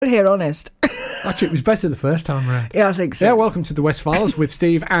Here, honest. Actually, it was better the first time around. Yeah, I think so. Yeah, welcome to the West Files with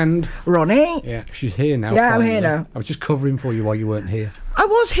Steve and... Ronnie. Yeah, she's here now. Yeah, finally. I'm here now. I was just covering for you while you weren't here. I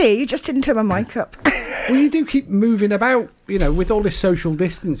was here, you just didn't turn my mic up. Well, you do keep moving about, with all this social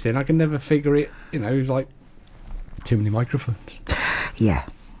distancing. I can never figure it, it's like too many microphones. Yeah.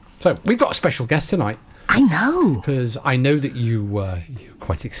 So, we've got a special guest tonight. I know. Because I know that you're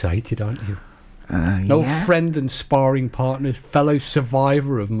quite excited, aren't you? Yeah. An old friend and sparring partner, fellow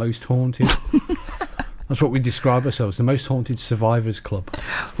survivor of Most Haunted. That's what we describe ourselves, the Most Haunted Survivors Club.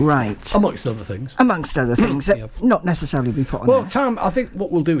 Right. Amongst other things. Amongst other things that Yep. not necessarily be put on Well, there. Tam, I think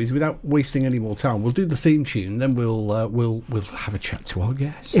what we'll do is, without wasting any more time, we'll do the theme tune, then we'll have a chat to our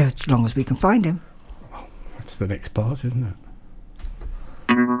guest. Yeah, as long as we can find him. Well, that's the next part, isn't it?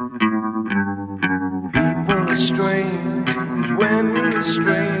 People are strange when you're a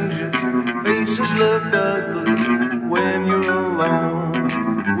stranger. Faces look ugly when you're alone.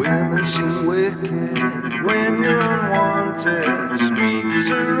 Women seem wicked when you're unwanted. Streets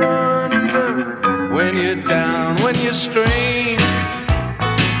are uneven when you're down, when you're strange.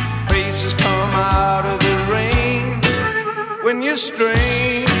 Faces come out of the rain when you're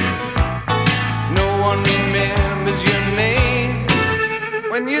strange. No one remembers your name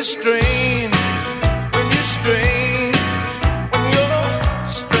when you're strange. When you're strange. When you're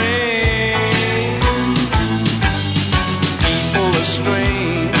strange. People are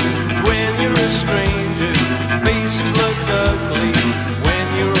strange when you're a stranger. Faces look ugly when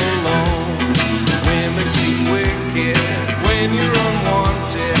you're alone. Women seem wicked when you're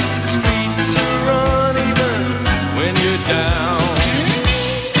unwanted. Streets are uneven when you're down.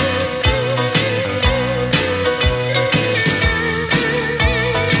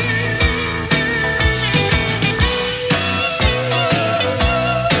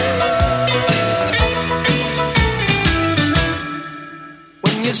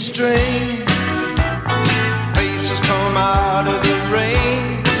 When you're strange, faces come out of the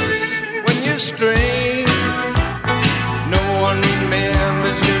rain. When you're strange, no one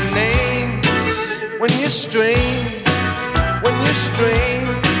remembers your name. When you're strange, when you're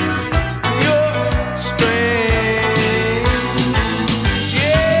strange, when you're strange,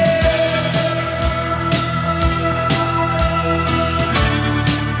 yeah.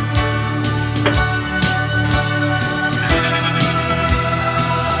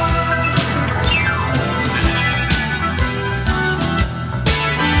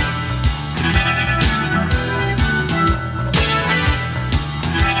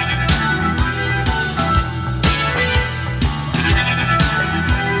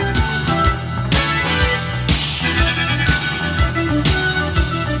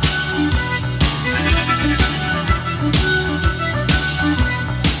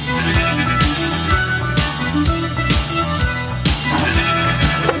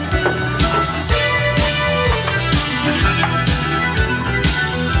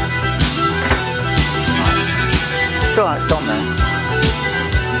 Sure, it's on there.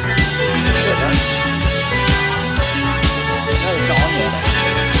 No, it's not on there.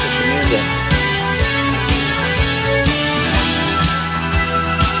 It's the music.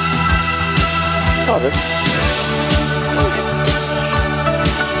 Pardon?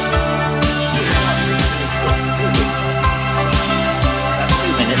 That's 2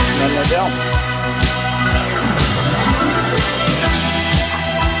 minutes and then they're done.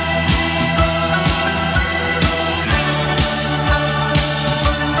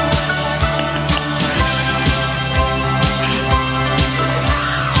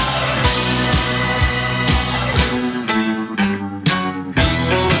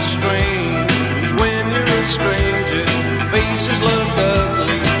 People are strange when you're a stranger. Faces look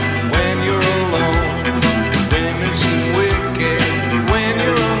ugly when you're alone. Women seem wicked when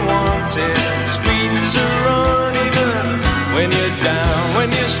you're unwanted. Streets are uneven when you're down, when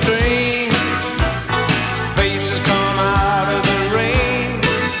you're strange. Faces come out of the rain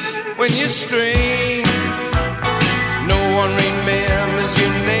when you're strange. No one remembers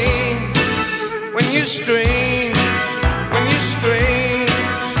your name when you're strange. When you're strange,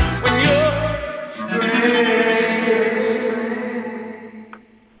 when you're strange.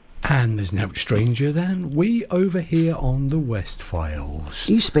 And there's no stranger than we over here on the West Files.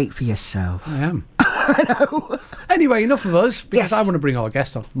 You speak for yourself. I am. I know. Anyway, enough of us, because Yes. I want to bring our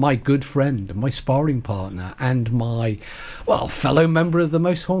guest on. My good friend, my sparring partner, and my, fellow member of the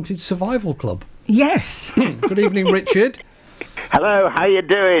Most Haunted Survival Club. Yes. Good evening, Richard. Hello, how you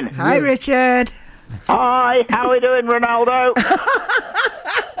doing? Hi, Richard. Hi, how are we doing, Ronaldo?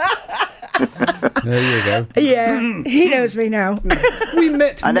 There you go. Yeah, he knows me now. We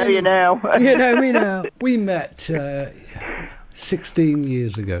met. I know you now. You know me now. We met 16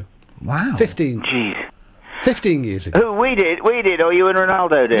 years ago. Wow. 15. Jeez. 15 years ago. Who, we did, or you and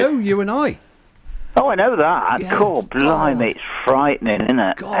Ronaldo did? No, you and I. Oh, I know that. Yeah. Cool, blimey, it's frightening, isn't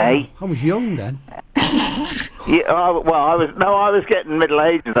it? God, Eh? I was young then. Yeah, I was getting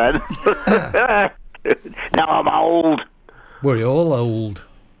middle-aged then. Now I'm old. We're all old.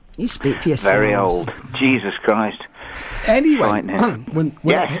 You speak for yourself. Very old. Jesus Christ. Anyway, Frightening. when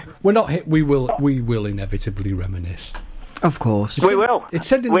Yes. we're not hit, we will inevitably reminisce. Of course. We will. It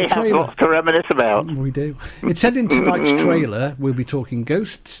said in We the have trailer. lots to reminisce about. We do. It said in tonight's trailer we'll be talking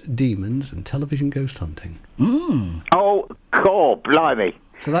ghosts, demons, and television ghost hunting. Oh, cool, blimey.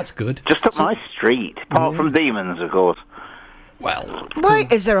 So that's good. Just up my street. Apart from demons, of course. Well, Why?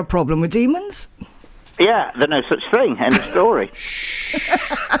 Is there a problem with demons? Yeah, there's no such thing. End of story.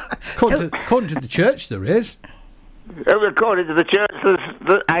 according to the church, there is. According to the church,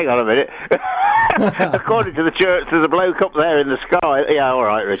 hang on a minute. According to the church, there's a bloke up there in the sky. Yeah, all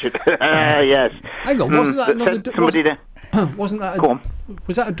right, Richard. Yes. Hang on, wasn't that another? Somebody Wasn't that? Go on.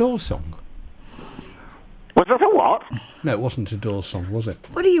 Was that a Doors song? Was that a what? No, it wasn't a Doors song, was it?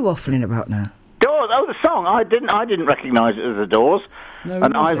 What are you waffling about now? Doors. Oh, the song. I didn't recognise it as the Doors. No,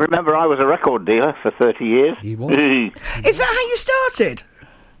 And I was it? remember I was a record dealer for 30 years. He was. Is that how you started?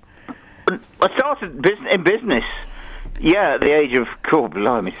 I started in business. Yeah, at the age of, cool,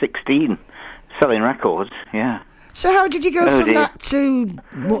 blimey, 16, selling records. Yeah. So how did you go from dear. that to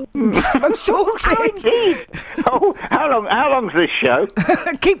what, most haunted? Indeed. Oh, how long's this show?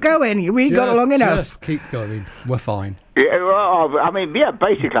 Keep going. We got long enough. Just keep going. We're fine. Yeah, well, I mean, yeah,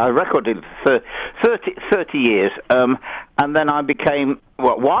 basically, I recorded for 30 years, and then I became,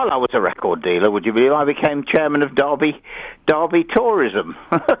 well, while I was a record dealer, would you believe, I became chairman of Derby Tourism.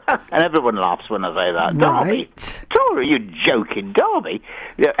 And everyone laughs when I say that. Derby? Right. Tour, you joking, Derby?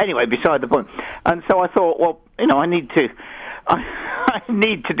 Yeah, anyway, beside the point. And so I thought, well, you know, I need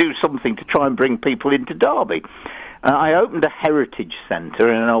to do something to try and bring people into Derby. I opened a heritage centre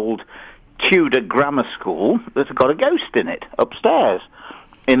in an old Tudor grammar school that's got a ghost in it upstairs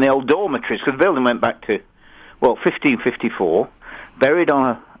in the old dormitories, because the building went back to 1554,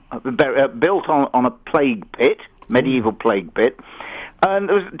 built on a plague pit, medieval plague pit, and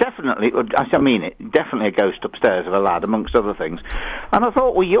there was definitely a ghost upstairs of a lad, amongst other things. And I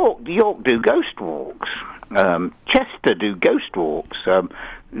thought, well, York do ghost walks, Chester do ghost walks.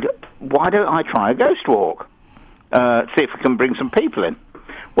 Why don't I try a ghost walk? See if we can bring some people in.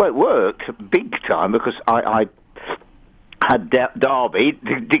 Well, it worked big time, because I had Derby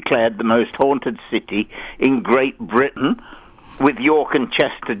declared the most haunted city in Great Britain, with York and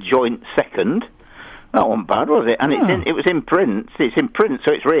Chester joint second. That wasn't bad, was it? And it was in print. It's in print,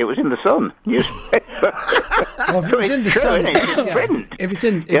 so it's real. It was in the Sun. Well, if it's in the true, sun, isn't it? It's in yeah. print. If it's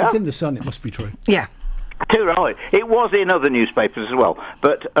in the sun, it must be true. Yeah. Too right. It was in other newspapers as well.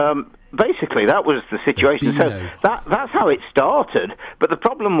 But basically, that was the situation. So Beano. that's how it started. But the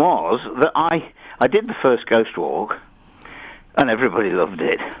problem was that I did the first ghost walk, and everybody loved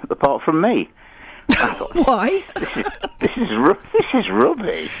it, apart from me. I thought, Why? this is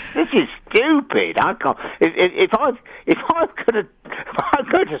rubbish. This is stupid. I can't. If I'm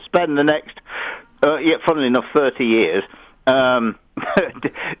going to spend the next, funnily enough, 30 years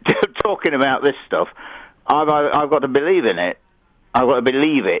talking about this stuff, I've got to believe in it. I've got to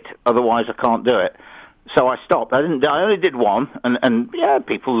believe it. Otherwise, I can't do it. So I stopped. I only did one, and yeah,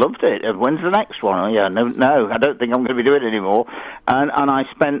 people loved it. When's the next one? Oh, yeah, no, I don't think I'm going to be doing it anymore. And I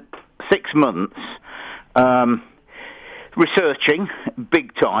spent 6 months researching,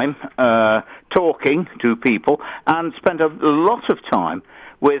 big time, talking to people, and spent a lot of time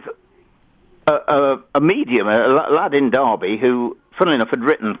with a medium, a lad in Derby who, funnily enough, had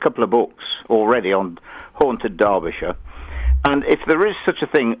written a couple of books already on haunted Derbyshire. And if there is such a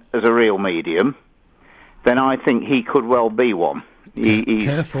thing as a real medium, then I think he could well be one.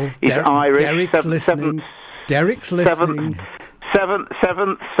 Careful. He's Irish. Derek's listening. Derek's listening. Seventh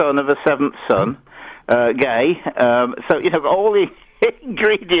son of a seventh son, gay. So, you know, all the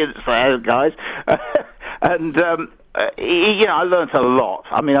ingredients there, guys. And, I learnt a lot.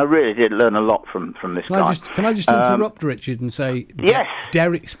 I mean, I really did learn a lot from this guy. Can I just interrupt, Richard, and say... Yes.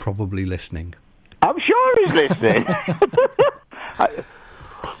 Derek's probably listening. I'm sure he's listening.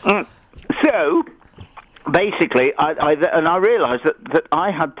 So, basically, I realised that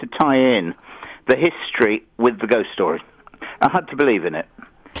I had to tie in the history with the ghost story. I had to believe in it.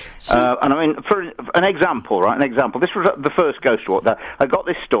 And I mean, for an example, right? An example. This was the first ghost walk. I got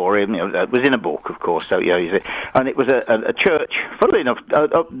this story, and it was in a book, of course. So and it was a church, funnily enough,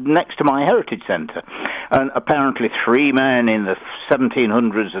 up next to my heritage centre. And apparently, 3 men in the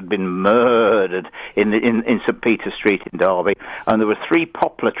 1700s had been murdered in St Peter Street in Derby, and there were 3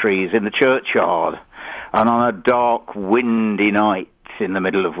 poplar trees in the churchyard. And on a dark, windy night in the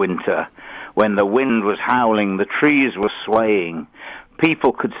middle of winter, when the wind was howling, the trees were swaying.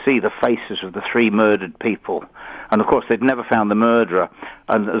 People could see the faces of the 3 murdered people. And, of course, they'd never found the murderer.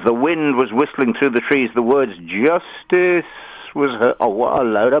 And as the wind was whistling through the trees, the words, "Justice was heard." Oh, what a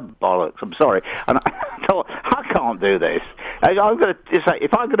load of bollocks. I'm sorry. And I thought, I can't do this. If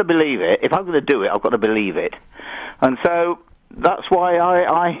I'm going to believe it, if I'm going to do it, I've got to believe it. And so that's why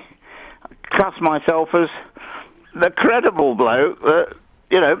I class myself as the credible bloke that,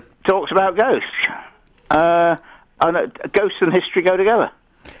 talks about ghosts. And ghosts and history go together.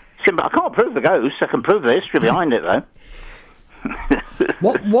 I can't prove the ghosts. I can prove the history behind it, though.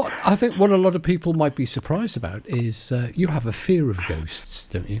 What I think what a lot of people might be surprised about is you have a fear of ghosts,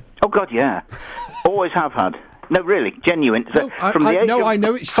 don't you? Oh God, yeah. Always have had. No, really, genuine. I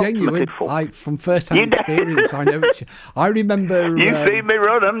know it's genuine. From first-hand experience, I know it's. I remember. You've seen me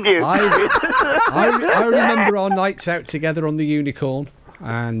run, haven't you? I remember our nights out together on the Unicorn,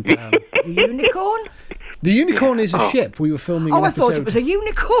 and The Unicorn? the Unicorn is a ship. We were filming. I thought it was a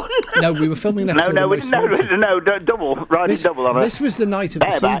unicorn. No, we were filming an episode. Don't double on it. This was the night of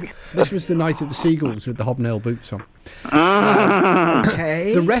the This was the night of the seagulls with the hobnail boots on.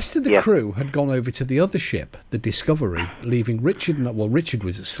 Okay. The rest of the crew had gone over to the other ship, the Discovery, leaving Richard. Well, Richard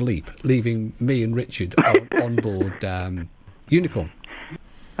was asleep, leaving me and Richard on board Unicorn.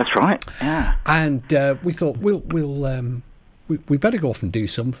 That's right. Yeah. And we thought we better go off and do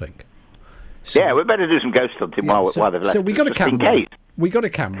something. So, we better do some ghost hunting while they've left. So we got a camera. We got a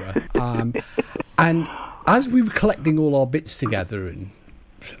camera, and as we were collecting all our bits together, and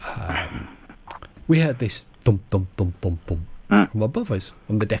we heard this thump thump thump thump thump from above us,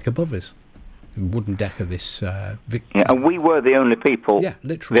 on the deck above us, the wooden deck of this. And we were the only people. Yeah,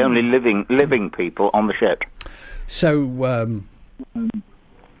 literally the only living people on the ship. So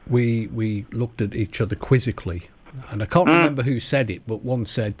we looked at each other quizzically, and I can't remember who said it, but one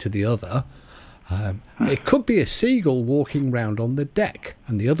said to the other, "It could be a seagull walking round on the deck,"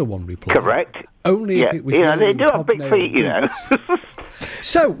 and the other one replied, "Correct. Only if it was." They do have big feet,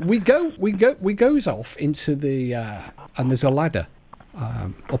 So we goes off into the and there's a ladder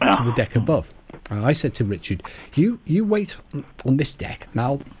up to the deck above. And I said to Richard, "You wait on this deck, and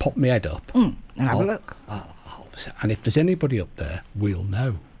I'll pop my head up and have a look. And if there's anybody up there, we'll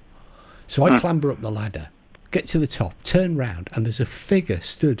know." So I clamber up the ladder, get to the top, turn round, and there's a figure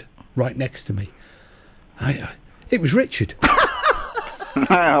stood right next to me. It was Richard.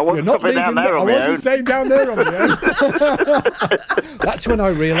 You're not leaving there on my own. I wasn't staying down there on my own. That's when I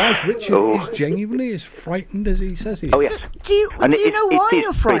realised Richard is genuinely as frightened as he says he is. Oh yes. Do you know why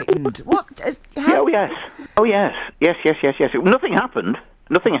you're frightened? What? Oh yes. Yes. Nothing happened.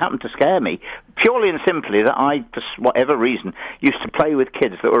 Nothing happened to scare me. Purely and simply that I, for whatever reason, used to play with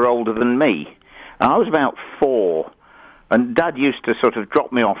kids that were older than me. And I was about 4. And Dad used to sort of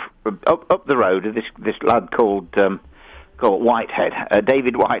drop me off up the road of this lad called Whitehead,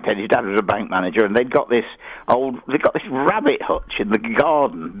 David Whitehead. His dad was a bank manager, and they've got this rabbit hutch in the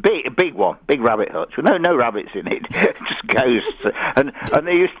garden, big one, big rabbit hutch. Well, no rabbits in it, just ghosts. And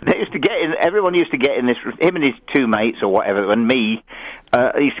they used to get in. Everyone used to get in this. Him and his 2 mates or whatever, and me.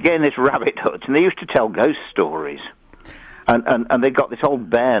 They used to get in this rabbit hutch, and they used to tell ghost stories. And they got this old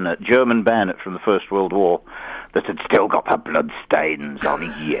bayonet, German bayonet from the First World War, that had still got the blood stains on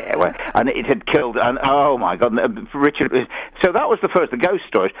it, and it had killed, and oh my God, Richard. So that was the ghost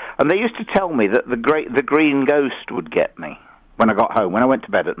stories, and they used to tell me that the green ghost would get me when I got home. When I went to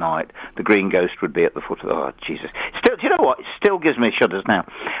bed at night, the green ghost would be at the foot of the. Oh Jesus! Still, do you know what? It still gives me shudders now.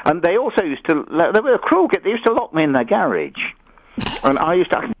 And they also used to. They were a cruel. They used to lock me in their garage. And I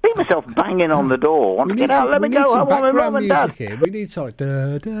can see myself banging on the door. Want to get out? Let me go. I want my mum and dad. Here. We need something.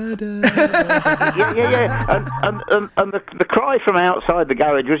 Yeah. And the cry from outside the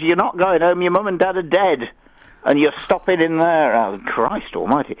garage was, "You're not going home. Your mum and dad are dead, and you're stopping in there." Oh, Christ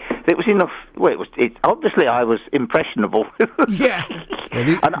Almighty! It was enough. Well, obviously I was impressionable. Yeah.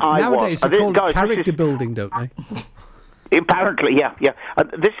 And nowadays they're called character building, don't they? Apparently, yeah.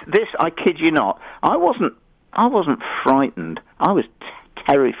 This I kid you not. I wasn't frightened. I was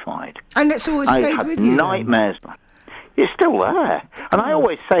terrified. And it's always stayed with you. Nightmares. It's still there. And I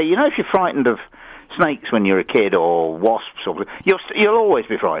always say, if you're frightened of snakes when you're a kid or wasps, or you'll always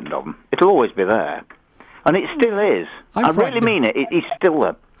be frightened of them. It'll always be there, and it still is. I really mean it. It's still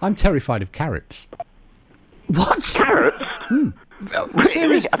there. I'm terrified of carrots. What? Carrots?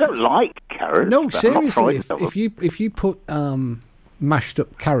 Really? I don't like carrots. No, I'm not seriously. frightened of them. If you put mashed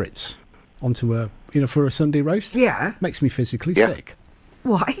up carrots onto for a Sunday roast, Yeah. makes me physically Yeah. sick.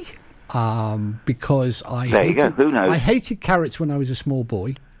 Why? Because There you go. Who knows? I hated carrots when I was a small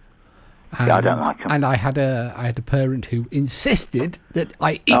boy. Yeah, I don't like them. And I had a parent who insisted that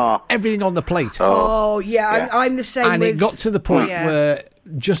I eat everything on the plate. Oh, yeah. I'm the same. And with, it got to the point Yeah. where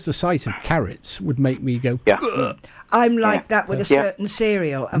just the sight of carrots would make me go, Yeah. "Ugh." I'm like that with a Yeah. certain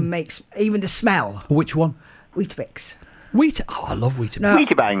cereal and makes even the smell. Which one? Weetabix. Wheat. Oh, I love Weetabix. No.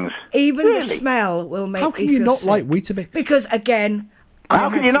 Wheatie bangs. Even Really? the smell will make How can me you feel not sick. like Weetabix? Because, again... How I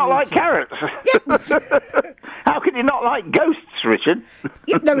can had you to not eat like it. carrots? How can you not like ghosts, Richard?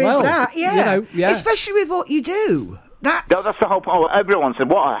 Yeah, there is Well, that, yeah. you know, yeah. Especially with what you do. That's That's the whole point. Everyone said,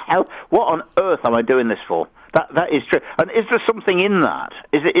 "What on earth am I doing this for?" That is true. And is there something in that?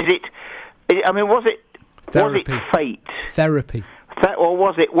 Is it? I mean, was it Therapy. fate? Therapy. Or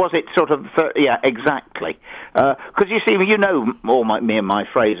was it sort of yeah, exactly? Because you see, all me and my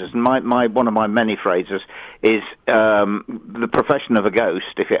phrases, and my one of my many phrases is the profession of a ghost,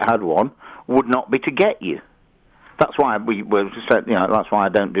 if it had one, would not be to get you. That's why we were said, that's why I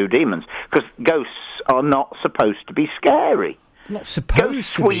don't do demons, because ghosts are not supposed to be scary. Not supposed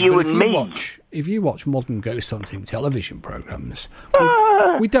Ghosts to were be, you but and me. if you watch modern ghost hunting television programs,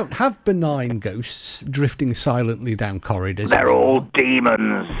 we don't have benign ghosts drifting silently down corridors. They're anymore. all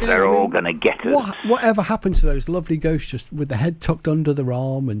demons. Yeah, They're I mean, all going to get us. Whatever happened to those lovely ghosts just with the head tucked under their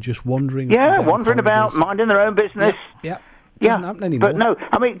arm and just wandering? up and Yeah, down wandering about, corridors? minding their own business. Yeah. Yeah, Doesn't happen anymore. but no,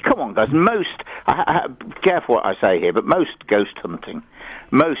 I mean, come on, guys. Careful what I say here, but most ghost hunting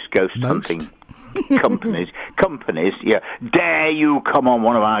companies, yeah, dare you come on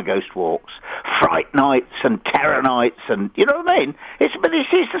one of our ghost walks, fright nights and terror nights, and you know what I mean? It's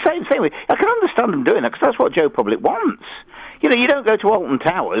the same thing. I can understand them doing that because that's what Joe Public wants. You don't go to Alton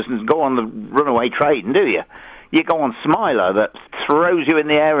Towers and go on the runaway train, do you? You go on Smiler that throws you in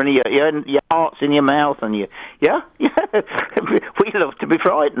the air and your heart's in your mouth and we love to be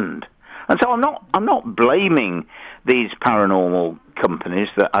frightened. And so I'm not blaming these paranormal companies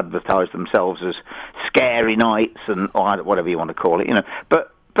that advertise themselves as scary nights or whatever you want to call it,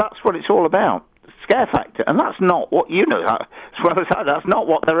 but that's what it's all about, scare factor, and that's not what as well as that's not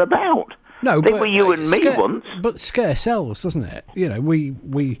what they're about. No, they but were you and me once. But scare sells, doesn't it?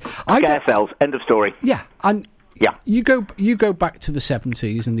 Scare sells. End of story. Yeah, and yeah, you go back to the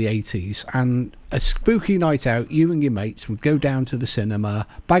 70s and the 80s, and a spooky night out, you and your mates would go down to the cinema,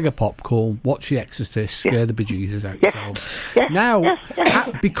 bag of popcorn, watch The Exorcist, scare the bejesus out yourselves. Yes. Now, Yes.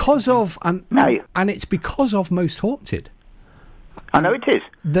 because of and it's because of Most Haunted. I know it is.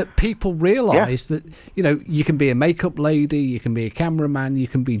 That people realise that you can be a makeup lady, you can be a cameraman, you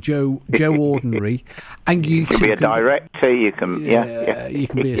can be Joe Ordinary, and you can be a director. You can you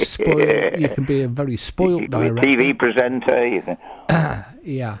can be a you can be a very spoiled director, a TV presenter. You can.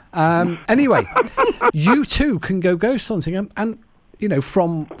 Anyway, you too can go ghost hunting, and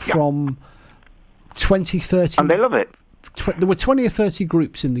from 2030, and they love it. There were 20 or 30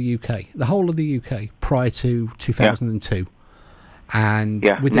 groups in the UK, the whole of the UK, prior to 2002. Yeah. And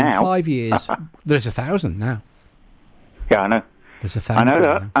within 5 years, there's 1,000 now. Yeah, I know. There's 1,000. I know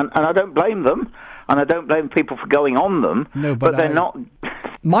that, and I don't blame them, and I don't blame people for going on them. No, but they're not.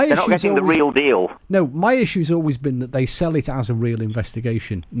 They're not getting the real deal. No, my issue's always been that they sell it as a real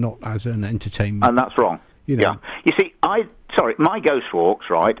investigation, not as an entertainment. And that's wrong. Yeah. You see, my ghost walks,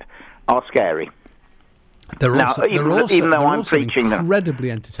 right, are scary. They're also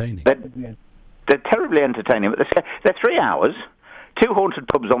incredibly entertaining. They're terribly entertaining, but they're 3 hours. 2 haunted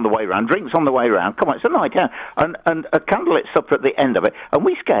pubs on the way round, drinks on the way round. Come on, it's a night out, and a candlelit supper at the end of it, and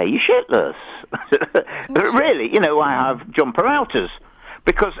we scare you shitless. Really, I have jumper outers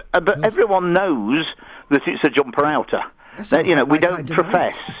because, but everyone knows that it's a jumper outer. We don't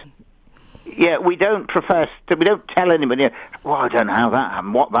profess. Yeah, we don't profess. We don't tell anybody. Well, I don't know how that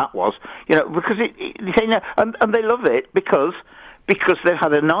happened, what that was. Because and they love it because they've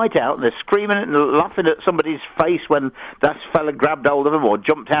had a night out and they're screaming and laughing at somebody's face when that fella grabbed hold of them or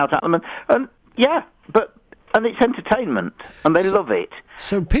jumped out at them, and it's entertainment and they love it.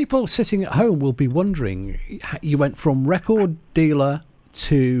 So people sitting at home will be wondering, you went from record dealer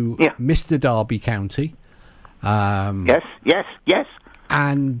to Mr. Derby County. Yes.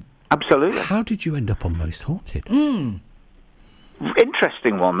 And absolutely. How did you end up on Most Haunted?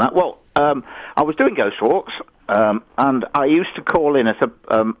 Interesting one, that. Well, I was doing ghost walks. And I used to call in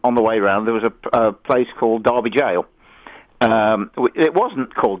on the way round. There was a place called Derby Jail. It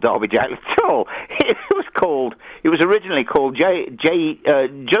wasn't called Derby Jail at all. It was was originally called Judge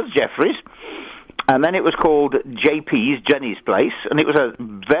Jeffries, and then it was called JP's, Jenny's Place, and it was a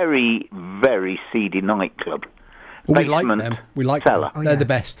very, very seedy nightclub. Well, we like them. We like them. Oh, They're yeah. the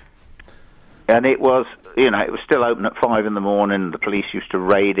best. And it was, it was still open at 5 in the morning. The police used to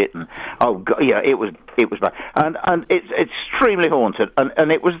raid it, and oh god, yeah, it was bad, and it's extremely haunted.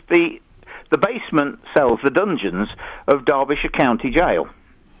 And it was the basement cells, the dungeons of Derbyshire County Jail,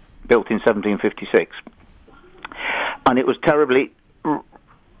 built in 1756, and it was terribly,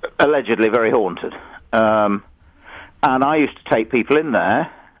 allegedly very haunted. And I used to take people in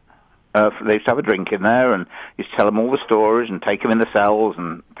there. They used to have a drink in there, and used to tell them all the stories, and take them in the cells,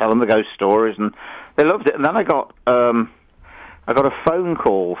 and tell them the ghost stories, and they loved it. And then I got a phone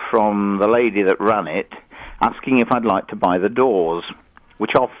call from the lady that ran it, asking if I'd like to buy the doors,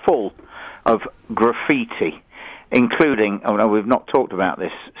 which are full of graffiti, including, oh no, we've not talked about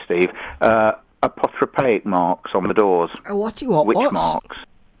this, Steve, apotropaic marks on the doors. What do you want? Witch What? marks.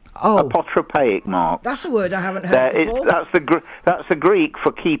 Oh, Apotropaic marks. that's a word I haven't heard before. That's the Greek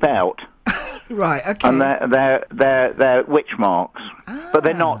for keep out. Right, okay. And they're witch marks, but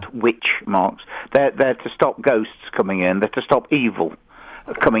they're not witch marks. They're to stop ghosts coming in. They're to stop evil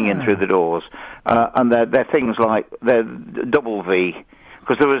coming in through the doors. And they're things like they're double V,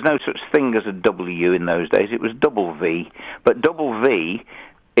 because there was no such thing as a W in those days. It was double V, but double V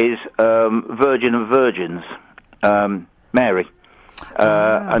is Virgin of Virgins, Mary.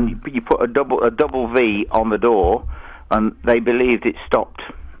 And you put a double V on the door, and they believed it stopped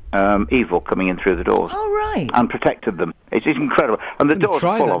evil coming in through the doors. Oh, right. And protected them. It's incredible. And the doors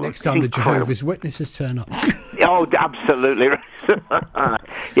Try are full that of them. next time the Jehovah's Witnesses turn up. Oh, absolutely.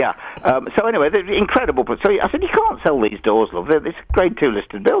 Yeah. So anyway, they're incredible. But so I said, you can't sell these doors, love. It's a Grade 2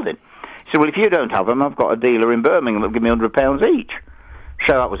 listed building. He said, well, if you don't have them, I've got a dealer in Birmingham that'll give me £100 each.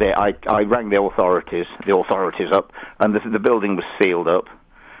 So that was it. I rang the authorities up, and the building was sealed up.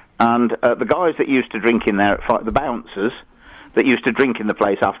 And the guys that used to drink in there, the bouncers that used to drink in the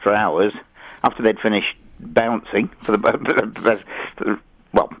place after hours, after they'd finished bouncing for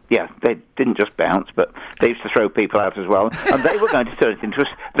well, yeah, they didn't just bounce, but they used to throw people out as well, and they were going to turn it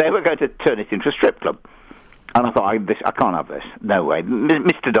into a strip club. And I thought, I can't have this. No way,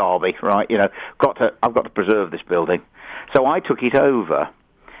 Mr. Darby, right? I've got to preserve this building. So I took it over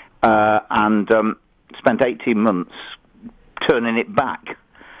and spent 18 months turning it back,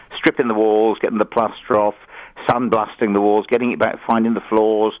 stripping the walls, getting the plaster off, sandblasting the walls, getting it back, finding the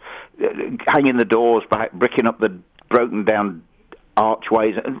floors, hanging the doors back, bricking up the broken down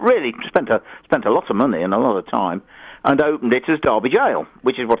archways, and really spent a lot of money and a lot of time, and opened it as Derby Jail,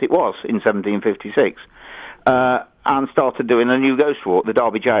 which is what it was in 1756, and started doing a new ghost walk, the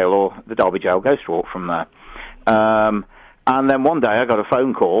Derby Jail, or the Derby Jail Ghost Walk from there. And then one day I got a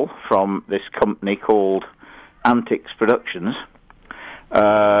phone call from this company called Antics Productions,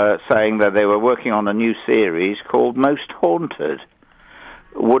 saying that they were working on a new series called Most Haunted.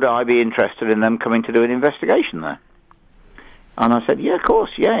 Would I be interested in them coming to do an investigation there? And I said, yeah, of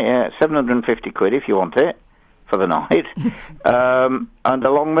course, yeah, 750 quid if you want it for the night. And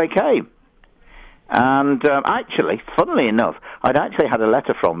along they came. And actually, funnily enough, I'd actually had a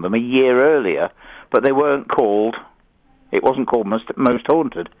letter from them a year earlier, but they weren't called. It wasn't called Most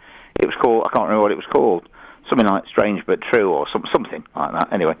Haunted. It was called, I can't remember what it was called. Something like Strange But True, or something like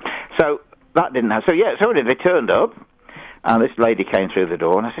that. Anyway, so that didn't have. So yeah, so they turned up, and this lady came through the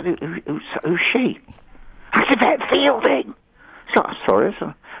door, and I said, "Who's she?" I said, "That Fielding." So sorry,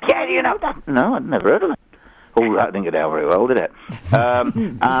 yeah, do you know that? No, I'd never heard of it. Oh, that didn't go down very well, did it?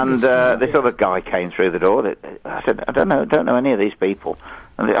 And this other guy came through the door. I said, I don't know any of these people.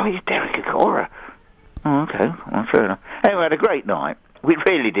 And they, you're Derek Agora. Oh, okay, well, fair enough. Anyway, we had a great night. We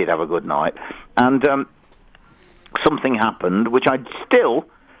really did have a good night. And something happened, which I still,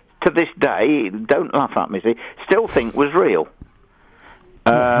 to this day, don't laugh at me, see, still think was real.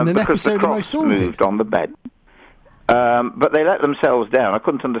 Because the cross moved on the bed. But they let themselves down. I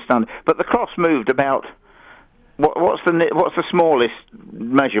couldn't understand. But the cross moved about, what's the smallest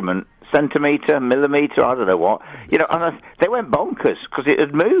measurement? Centimetre, millimetre, I don't know what. And they went bonkers because it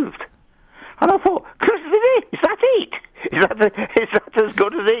had moved. And I thought, is that it? Is that as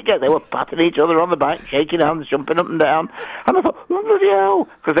good as it gets? They were patting each other on the back, shaking hands, jumping up and down. And I thought, oh, bloody hell.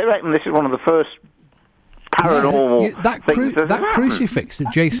 Because they reckon this is one of the first paranormal things that that crucifix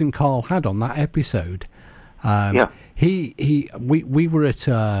that Jason Carl had on that episode, we were at,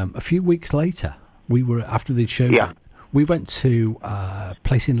 a few weeks later, after they'd showed it, we went to a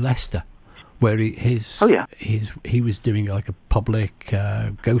place in Leicester where he was doing like a public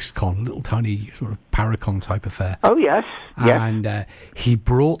ghost con, little tiny sort of paracon type affair. Oh yes, and he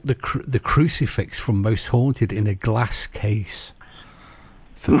brought the crucifix from Most Haunted in a glass case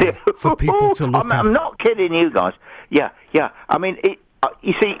for people to look at. I'm not kidding you guys. Yeah. I mean,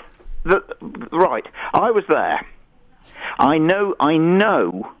 you see, right? I was there. I know.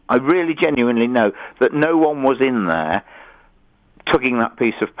 I really genuinely know that no one was in there tugging that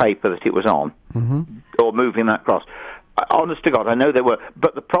piece of paper that it was on, or moving that cross. Honest to God, I know they were.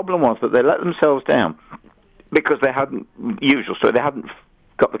 But the problem was that they let themselves down because they hadn't they hadn't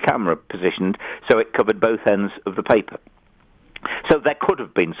got the camera positioned so it covered both ends of the paper. So there could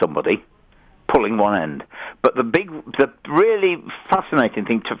have been somebody pulling one end. But the really fascinating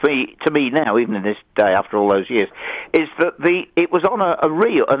thing to me now, even in this day after all those years, is that it was on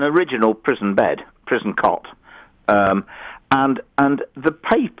an original prison cot, and the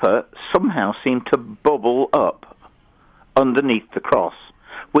paper somehow seemed to bubble up underneath the cross,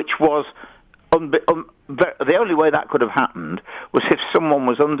 which was the only way that could have happened was if someone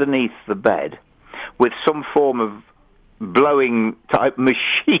was underneath the bed with some form of blowing type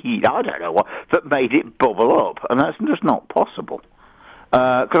machine, I don't know what, that made it bubble up, and that's just not possible,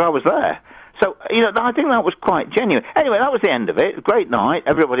 because I was there. So, I think that was quite genuine. Anyway, that was the end of it. Great night.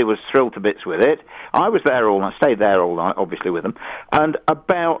 Everybody was thrilled to bits with it. I was there all night, stayed there all night, obviously, with them. And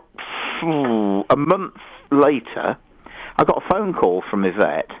about a month later, I got a phone call from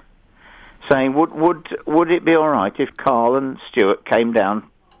Yvette saying, would it be all right if Carl and Stuart came down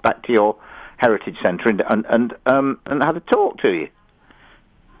back to your Heritage Centre and had a talk to you?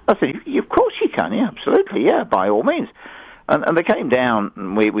 I said, of course you can, yeah, absolutely, yeah, by all means. And they came down,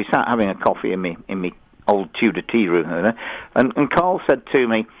 and we sat having a coffee in me old Tudor tea room, and Carl said to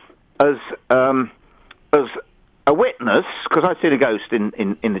me, as a witness, because I'd seen a ghost in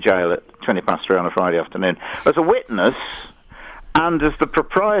the jail at 3:20 on a Friday afternoon, as a witness and as the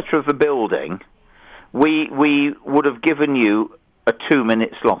proprietor of the building, we would have given you a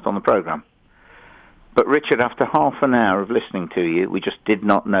 2-minute slot on the programme. But Richard, after half an hour of listening to you, we just did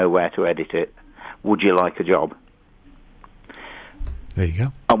not know where to edit it. Would you like a job? There you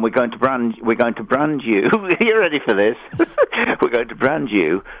go. And we're going to brand you. You're ready for this? We're going to brand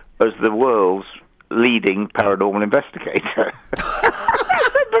you as the world's leading paranormal investigator.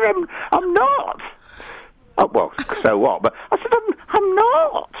 But I'm not. Oh, well, so what? But I said I'm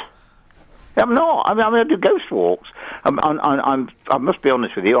not. I'm not. I mean, I do ghost walks. I must be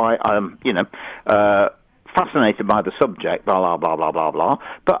honest with you. I'm fascinated by the subject. Blah blah blah blah blah.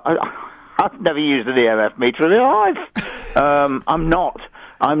 But I've never used an EMF meter in my life. I'm not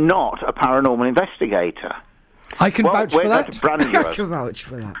a paranormal investigator. I can vouch for that. I can vouch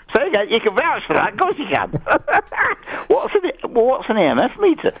for that. So you can vouch for that. Of course you can. What's an EMF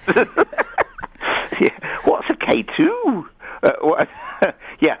meter? Yeah. What's a K2?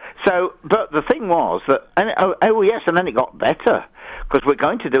 Yeah. So, but the thing was that, yes, and then it got better because we're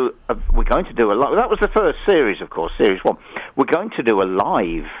going to do a live. That was the first series, of course, series 1. We're going to do a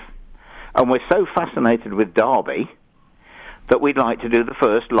live, and we're so fascinated with Derby that we'd like to do the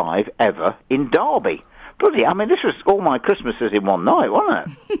first live ever in Derby. Bloody, I mean, this was all my Christmases in one night,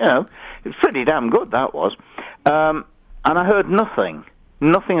 wasn't it? It was pretty damn good, that was. And I heard nothing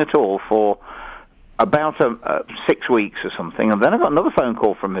at all for about 6 weeks or something, and then I got another phone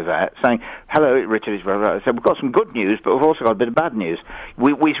call from Yvette saying, "Hello, Richard is very right." I said, "We've got some good news, but we've also got a bit of bad news.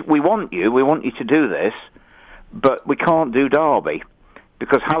 We want you to do this, but we can't do Derby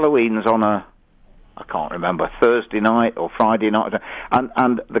because Halloween's on I can't remember, Thursday night or Friday night,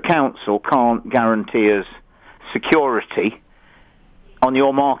 and the council can't guarantee us security on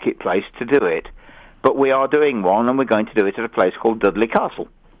your marketplace to do it. But we are doing one, and we're going to do it at a place called Dudley Castle.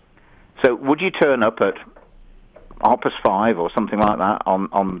 So would you turn up at 5:30 or something like that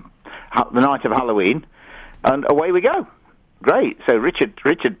on the night of Halloween, and away we go." Great. So Richard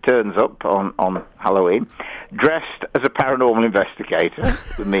turns up on Halloween, dressed as a paranormal investigator,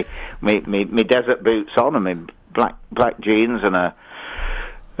 with me desert boots on and me black jeans and a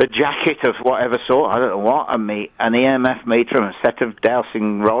jacket of whatever sort, I don't know what, and an EMF meter and a set of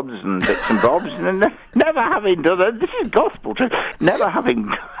dowsing rods and bits and bobs, and never having done this is gospel truth, never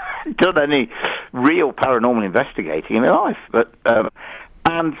having done any real paranormal investigating in my life. But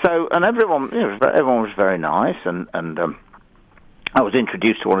and everyone was very nice, and I was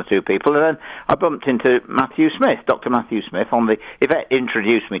introduced to one or two people, and then I bumped into Matthew Smith, Dr. Matthew Smith. Yvette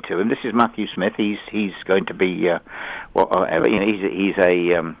introduced me to him. This is Matthew Smith. He's going to be he's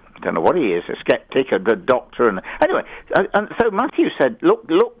a I don't know what he is, a skeptic, a doctor, and anyway. And so Matthew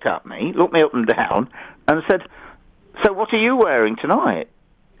looked at me, looked me up and down, and said, "So what are you wearing tonight?"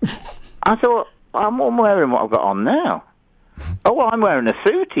 I thought, I'm wearing what I've got on now. Oh, well, I'm wearing a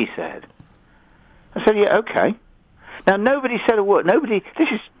suit, he said. I said, yeah, okay. Now, nobody said a word.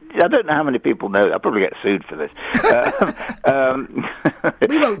 I don't know how many people know. I'll probably get sued for this.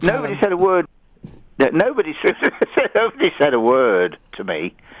 We won't tell Nobody them. said a word. Nobody said a word to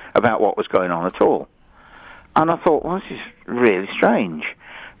me about what was going on at all. And I thought, well, this is really strange.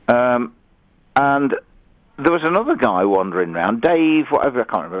 And there was another guy wandering around, Dave, whatever, I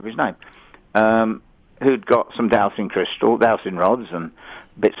can't remember his name, who'd got some dowsing rods and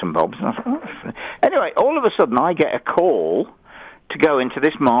bits and bobs. And I thought, oh. Anyway, all of a sudden I get a call to go into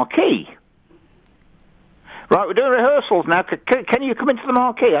this marquee. Right, we're doing rehearsals now. Can you come into the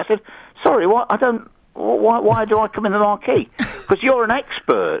marquee? I said, sorry, what? Why do I come in the marquee? Because you're an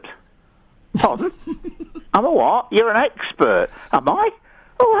expert. Pardon? I'm a what? You're an expert. Am I?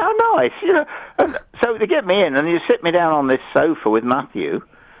 Oh, how nice. You know. And so they get me in and you sit me down on this sofa with Matthew,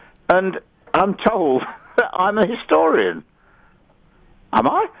 and I'm told that I'm a historian. Am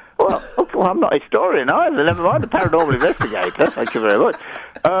I? Well, okay, well, I'm not a historian either. Never mind, a paranormal investigator. Thank you very much.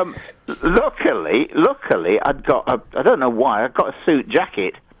 Luckily, I'd got I don't know why, I'd got a suit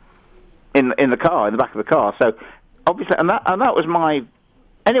jacket in the car, in the back of the car. So obviously, and that was my.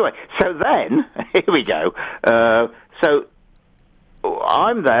 Anyway, so then here we go. So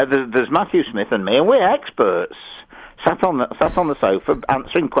I'm there. There's Matthew Smith and me, and we're experts. Sat on the sofa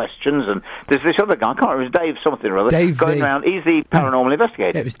answering questions, and there's this other guy, I can't remember, it was Dave something or other, Dave going V. around. He's the paranormal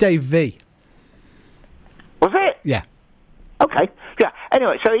investigator. Yeah, it was Dave V. Was it? Yeah. Okay. Yeah.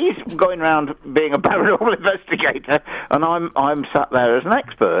 Anyway, so he's going around being a paranormal investigator, and I'm sat there as an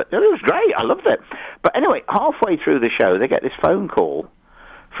expert. It was great. I loved it. But anyway, halfway through the show, they get this phone call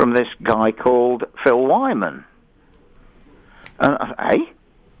from this guy called Phil Wyman. And I said, hey?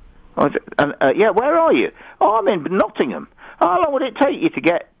 Yeah, where are you? Oh, I'm in Nottingham. How long would it take you to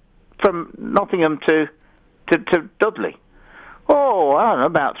get from Nottingham to Dudley? Oh, I don't know,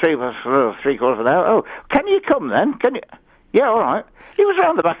 about three-quarters of an hour. Oh, can you come then? Can you? Yeah, all right. He was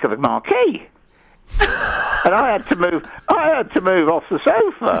round the back of the marquee, and I had to move off the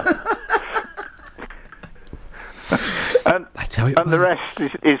sofa. And the rest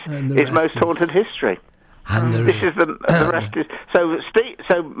is most haunted history. And This is the rest is so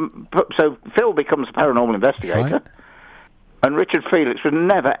Phil becomes a paranormal investigator, right. And Richard Felix was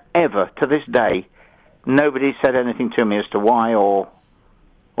never ever to this day. Nobody said anything to me as to why or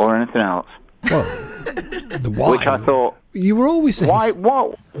anything else. Well, the why. Which I thought You were always why.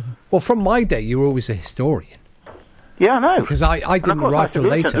 What? Well, from my day, you were always a historian. Yeah, I know. Because I didn't arrive till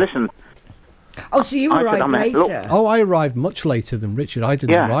later. Listen. Oh, so you arrived later? Look, Oh, I arrived much later than Richard. I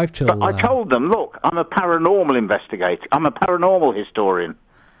didn't arrive till. But I told them, look, I'm a paranormal investigator. I'm a paranormal historian.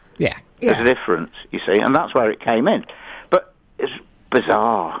 Yeah. There's a difference, you see, and that's where it came in. But it's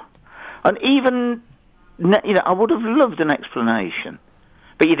bizarre. And even, I would have loved an explanation.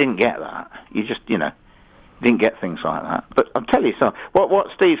 But you didn't get that. You just, didn't get things like that. But I'll tell you something. What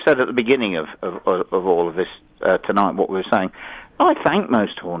Steve said at the beginning of all of this tonight, what we were saying, I thank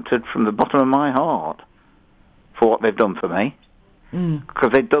Most Haunted from the bottom of my heart for what they've done for me.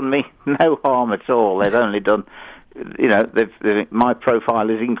 Because they've done me no harm at all. They've only done, my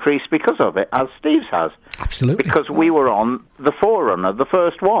profile is increased because of it, as Steve's has. Absolutely. Because we were on the forerunner, the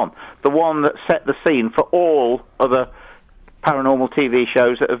first one, the one that set the scene for all other paranormal TV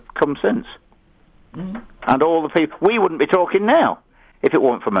shows that have come since. And all the people, we wouldn't be talking now if it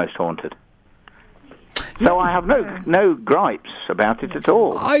weren't for Most Haunted. So I have no gripes about it at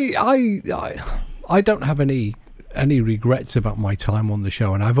all. I don't have any regrets about my time on the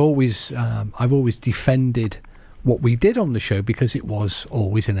show, and I've always defended what we did on the show because it was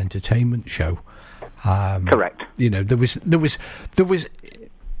always an entertainment show. Correct. There was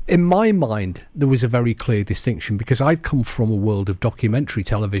in my mind there was a very clear distinction because I'd come from a world of documentary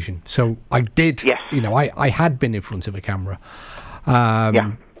television, so I did. Yes. I had been in front of a camera,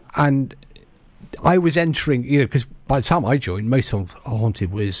 and I was entering, because by the time I joined, Most Haunted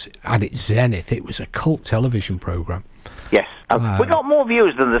was at its zenith. It was a cult television program. Yes, we got more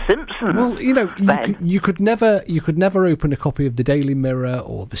viewers than The Simpsons. Well, you could never open a copy of the Daily Mirror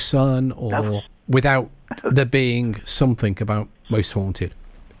or the Sun without there being something about Most Haunted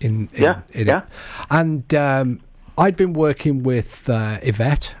in it. And I'd been working with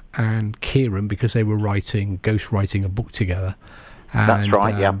Yvette and Kieran because they were ghostwriting a book together. And, that's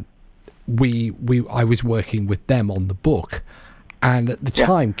right. Yeah. I was working with them on the book, and at the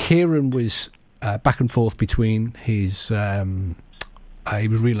time Kieran was back and forth between his he was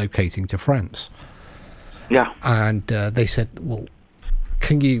relocating to France, and they said, well,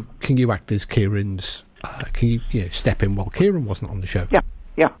 can you act as Kieran's can you step in while Kieran wasn't on the show?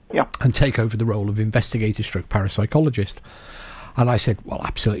 Yeah. and take over the role of investigator stroke parapsychologist. And I said, well,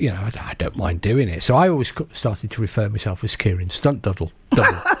 absolutely, I don't mind doing it. So I always started to refer myself as Kieran Stunt Double.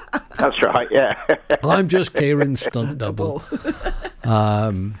 That's right, yeah. I'm just Kieran Stunt Double.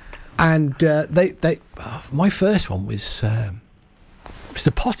 And my first one was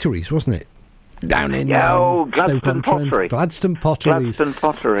the Potteries, wasn't it? Down in Gladstone Pottery. Gladstone Potteries. Gladstone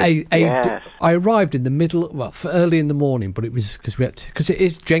Pottery. Yes. I arrived in the middle, early in the morning, but it was because it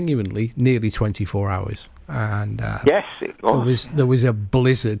is genuinely nearly 24 hours, and yes, it was. There was a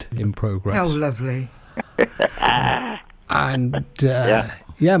blizzard in progress. Oh, lovely. And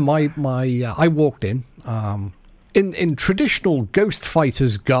I walked in traditional ghost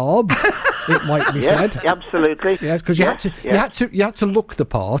fighters garb, it might be said. Absolutely. Yes, because you had to look the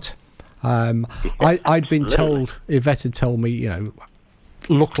part. I'd been told, Yvette had told me,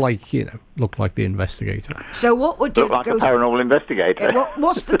 look like the investigator. So what would look like a paranormal investigator?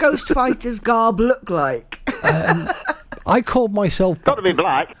 What's the ghost fighter's garb look like? I called myself. Got to be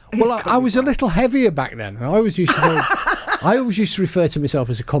black. Well, I was a little heavier back then. I always used to refer to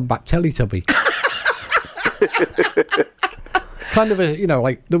myself as a combat Teletubby. Kind of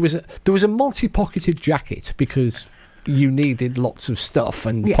there was a multi-pocketed jacket because you needed lots of stuff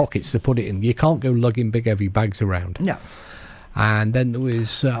and pockets to put it in. You can't go lugging big heavy bags around. No. And then there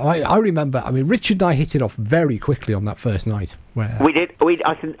was I remember, Richard and I hit it off very quickly on that first night. Where we did.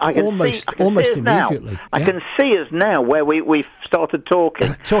 I can almost immediately. I can see us now where we started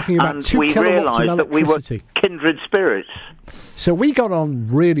talking. Talking about and 2 we kilowatts of realised that we were electricity. kindred spirits. So we got on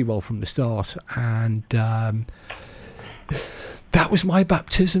really well from the start, and that was my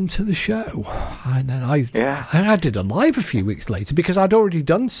baptism to the show. And then I did a live a few weeks later because I'd already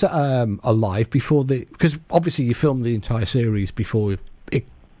done a live before because obviously you film the entire series before it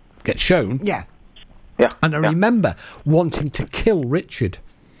gets shown. Yeah. And I remember wanting to kill Richard.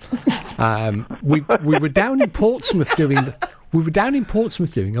 We were down in Portsmouth doing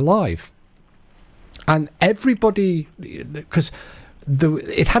a live, and everybody, because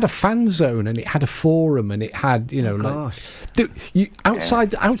it had a fan zone and it had a forum and it had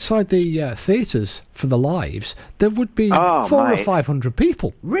outside the theatres for the lives there would be 400 or 500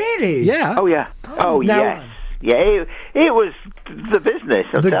 people. Really? Yeah. Oh yeah. Yes. Yeah, it was the business.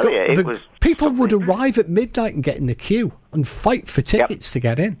 I'll tell you, people would arrive at midnight and get in the queue and fight for tickets to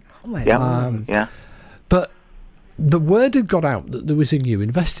get in. Oh my God. Yeah. But the word had got out that there was a new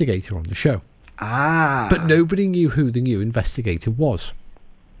investigator on the show. But nobody knew who the new investigator was.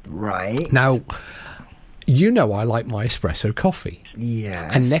 Right. Now, I like my espresso coffee.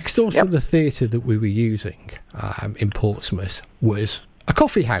 Yes. And next door to the theatre that we were using in Portsmouth was a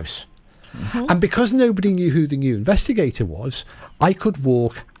coffee house. Mm-hmm. And because nobody knew who the new investigator was, I could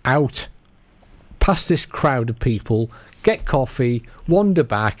walk out past this crowd of people, get coffee, wander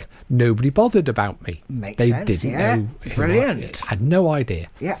back. Nobody bothered about me. Makes sense, didn't know. Brilliant. Had no idea.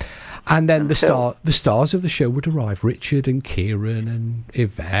 Yeah. And then the stars of the show would arrive. Richard and Kieran and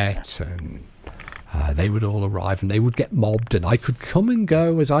Yvette, and they would all arrive, and they would get mobbed, and I could come and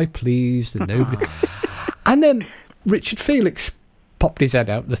go as I pleased, and nobody. And then Richard Felix popped his head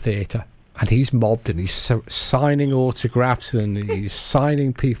out the theatre, and he's mobbed, and he's signing autographs, and he's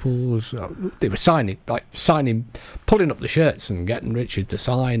signing people's. They were signing, pulling up the shirts and getting Richard to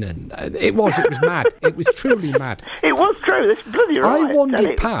sign, and it was mad. It was truly mad. It was true. This bloody right. I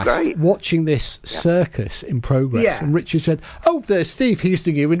wandered past watching this circus in progress, and Richard said, "Oh, there's Steve. He's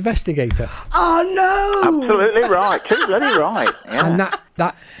the new investigator." Oh no! Absolutely right. Too bloody right. Yeah. And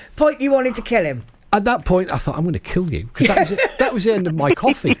that point, you wanted to kill him. At that point, I thought, I'm going to kill you, because that was the end of my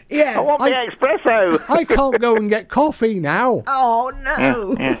coffee. Yeah. I want the espresso. I can't go and get coffee now. Oh,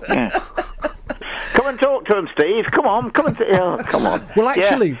 no. Yeah. Come and talk to him, Steve. Come on. Come on. Well,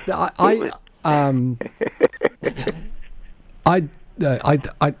 actually, I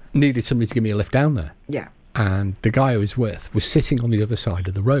needed somebody to give me a lift down there. Yeah. And the guy I was with was sitting on the other side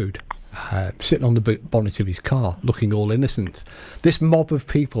of the road. Sitting on the bonnet of his car, looking all innocent. This mob of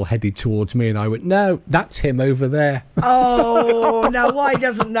people headed towards me, and I went, "No, that's him over there." Oh, now why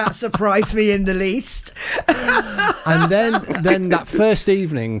doesn't that surprise me in the least? And then that first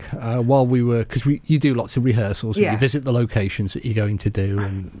evening, while we were, because you do lots of rehearsals, and you visit the locations that you're going to do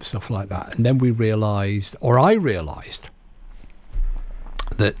and stuff like that, and then I realised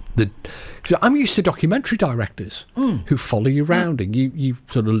that I'm used to documentary directors who follow you around and you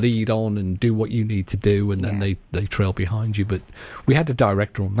sort of lead on and do what you need to do, and then they trail behind you. But we had a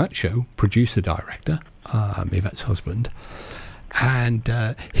director on that show, producer director, Yvette's husband,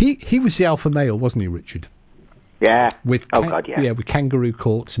 and he was the alpha male, wasn't he, Richard? Yeah. With God, yeah. with kangaroo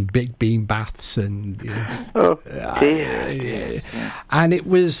courts and big bean baths and. Oh dear. And it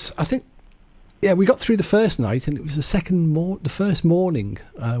was, I think, we got through the first night, and it was the first morning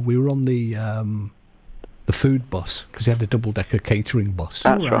we were on the food bus, because we had a double-decker catering bus.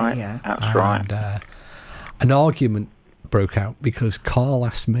 That's right. Yeah. That's right. And an argument broke out because Carl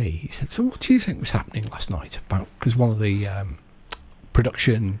asked me. He said, "So, what do you think was happening last night?" Because one of the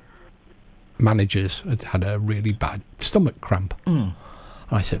production managers had a really bad stomach cramp. And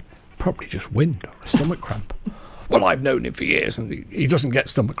I said, "Probably just wind or a stomach cramp." "Well, I've known him for years, and he doesn't get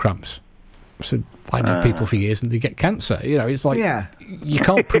stomach cramps." I said, "I know people for years, and they get cancer." It's like you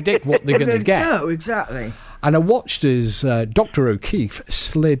can't predict what they're going to get. No, exactly. And I watched as Dr. O'Keefe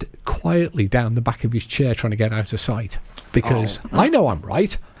slid quietly down the back of his chair trying to get out of sight, because I know I'm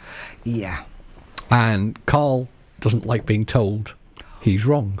right. Yeah. And Carl doesn't like being told he's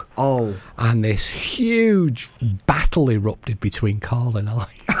wrong. Oh. And this huge battle erupted between Carl and I.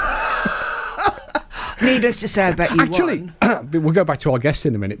 Needless to say, I bet you Actually, won. we'll go back to our guest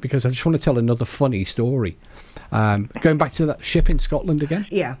in a minute, because I just want to tell another funny story. Going back to that ship in Scotland again.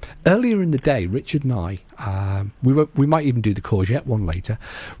 Yeah. Earlier in the day, Richard and I, we might even do the courgette one later.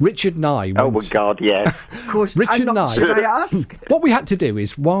 Richard and I. Oh my God, yes. Of course. Richard and I. Should I ask? What we had to do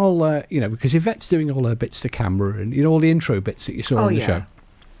is, while because Yvette's doing all her bits to camera and all the intro bits that you saw on the show.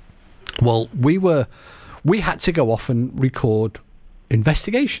 Well, we had to go off and record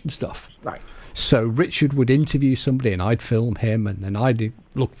investigation stuff. Right. So Richard would interview somebody, and I'd film him, and then I'd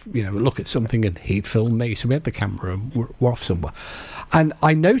look at something, and he'd film me. So we had the camera, and we're off somewhere. And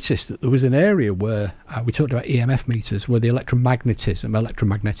I noticed that there was an area where we talked about EMF meters, where the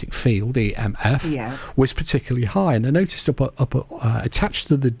electromagnetic field (EMF) was particularly high. And I noticed attached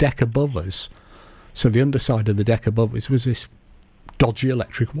to the deck above us, so the underside of the deck above us, was this dodgy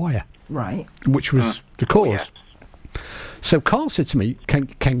electric wire, Right. which was the cause. So Carl said to me,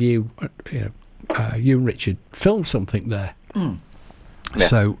 "Can you, you and Richard film something there?" Yeah.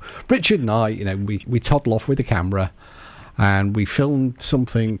 So Richard and I, we toddle off with the camera, and we filmed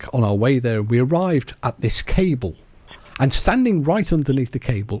something on our way there. We arrived at this cable, and standing right underneath the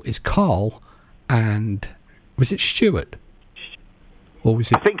cable is Carl and, was it Stuart? Or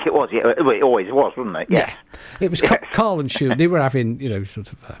was it? I think it was. Yeah, it always was, wasn't it? Yes. Yeah. It was Carl and Stuart. They were having,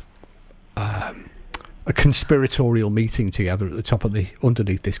 sort of a conspiratorial meeting together at the top of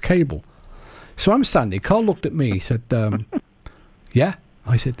underneath this cable. So I'm standing. Carl looked at me. He said, "Yeah."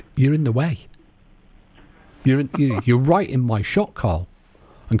 I said, "You're in the way. You're right in my shot, Carl."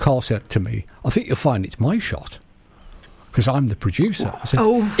 And Carl said to me, "I think you'll find it's my shot, because I'm the producer." I said,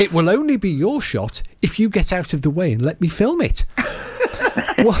 "It will only be your shot if you get out of the way and let me film it."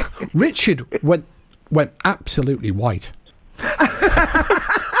 Well, Richard went absolutely white.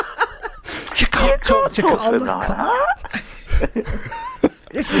 You can't talk to Carl like that.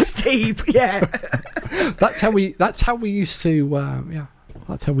 This is Steve. Yeah. That's how we used to.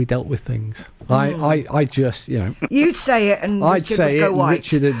 That's how we dealt with things. I just, You'd say it, and I'd Richard say would it, go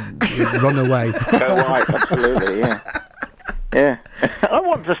white. and Richard would run away. Go white, absolutely, yeah. Yeah. I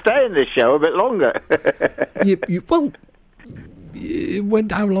want to stay in this show a bit longer.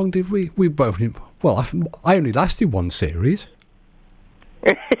 How long did we both? Well, I only lasted one series.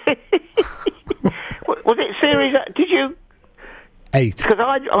 Was it series? Did you? 8. Because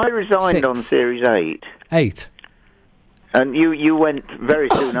I resigned 6. on series 8. 8. And you went very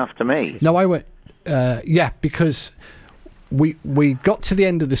soon after me. No, I went. Because we got to the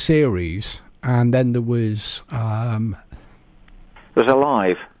end of the series, and then there was There's a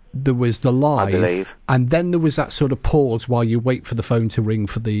live. There was the live, I believe. and then there was that sort of pause while you wait for the phone to ring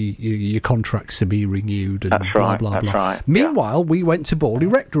for your contracts to be renewed, and That's blah right, blah that's blah. right, Meanwhile, we went to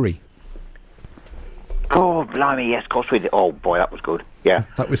Borley Rectory. Oh, blimey, yes, of course we did. Oh, boy, that was good. Yeah.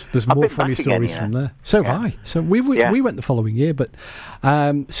 There's I've more been funny back again, stories from there. So have I. So we went the following year, but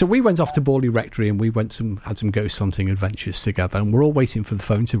so we went off to Borley Rectory, and we had some ghost hunting adventures together, and we're all waiting for the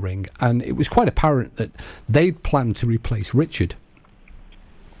phone to ring, and it was quite apparent that they'd planned to replace Richard.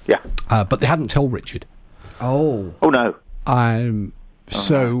 Yeah. But they hadn't told Richard. Oh no.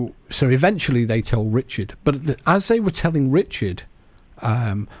 So eventually they told Richard, but as they were telling Richard,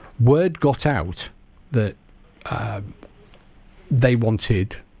 word got out that they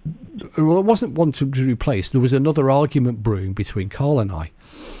wanted. Well, it wasn't wanted to replace. There was another argument brewing between Carl and I.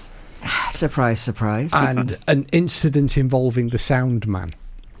 Surprise, surprise. And an incident involving the sound man.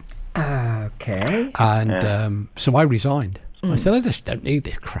 Okay. And so I resigned. I said, I just don't need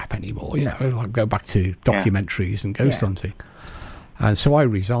this crap anymore. I'll go back to documentaries and ghost hunting. And so I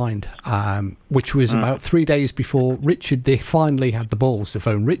resigned, which was about 3 days before Richard. They finally had the balls to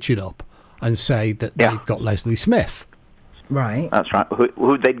phone Richard up and say that they've got Leslie Smith. Right. That's right.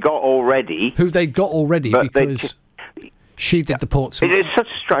 Who they'd got already. Who they'd got already because she did the Portsmouth. It is such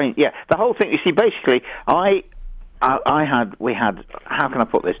a strange. Yeah, the whole thing. You see, basically, we had. How can I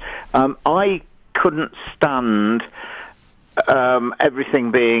put this? I couldn't stand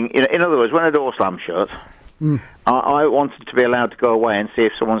everything being. In other words, when a door slammed shut, I wanted to be allowed to go away and see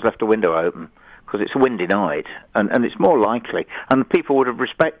if someone's left a window open. Because it's a windy night, and it's more likely, and people would have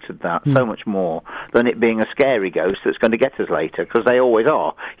respected that so much more than it being a scary ghost that's going to get us later, because they always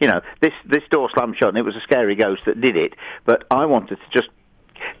are. This door slammed shut, and it was a scary ghost that did it. But I wanted to just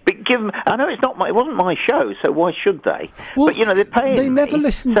give them. I know it wasn't my show, so why should they? Well, but they're paying. They never me,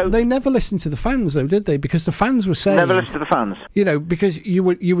 listened. so They never listened to the fans, though, did they? Because the fans were saying never listened to the fans. Because you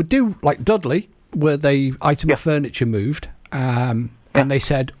would do like Dudley, where the item of furniture moved. And they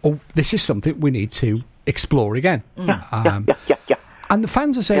said, "Oh, this is something we need to explore again." Yeah. And the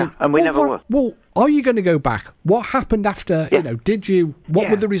fans are saying, and we never were. Well, are you going to go back? What happened after? Did you? What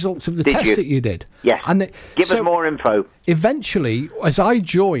were the results of the test that you did? Yes. And give us more info. Eventually, as I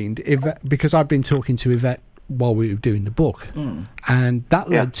joined, because I'd been talking to Yvette while we were doing the book, and that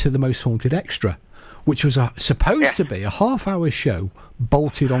led to the Most Haunted Extra, which was supposed to be a half-hour show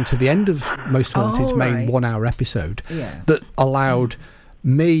bolted onto the end of Most Haunted's main 1 hour episode that allowed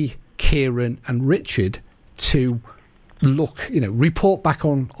me, Kieran and Richard to report back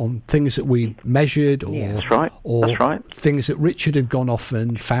on things that we measured or That's right. things that Richard had gone off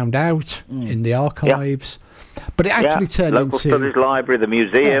and found out in the archives. But it actually turned Local into... Studies Library, the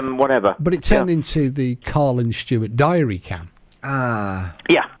museum, whatever. But it turned into the Carl and Stuart diary cam.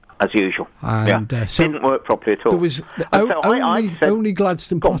 Yeah. As usual, and so didn't work properly at all. There was only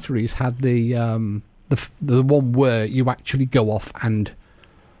Gladstone Potteries had the one where you actually go off and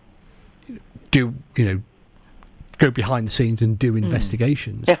do go behind the scenes and do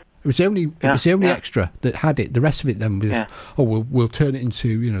investigations. Yeah. It was the only extra that had it. The rest of it then was we'll turn it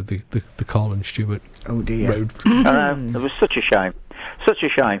into the Carl and Stuart road. It was such a shame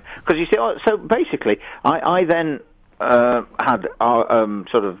because you see. So basically, I then had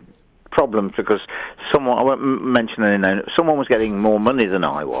sort of problems because someone, I won't mention any name, someone was getting more money than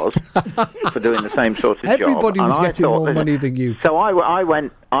I was for doing the same sort of job. Everybody was getting more money than you. So I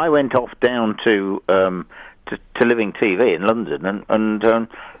went off down to Living TV in London and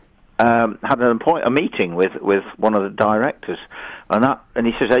had a meeting with one of the directors, and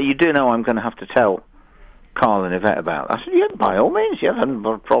he says, "Oh, you do know I'm going to have to tell Carl and Yvette about it." I said, "Yeah, by all means, yeah, hadn't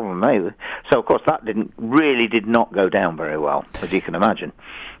got a problem either." So of course that did not go down very well, as you can imagine.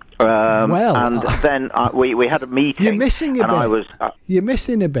 And then we had a meeting. You're missing a bit. You're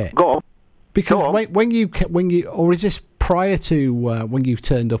missing a bit. Go on. Because when you or is this prior to when you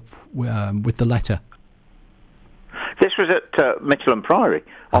turned up with the letter? This was at Mitchell and Priory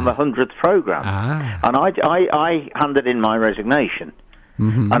on the 100th programme, and I handed in my resignation.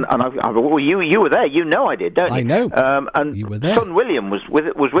 Mm-hmm. And you were there. You know I did, don't you? I know. And you were there. Son William was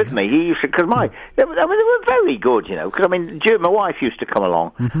with me. He used to, because they were very good, Because my wife used to come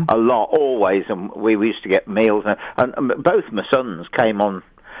along a lot, always, and we used to get meals. And both my sons came on.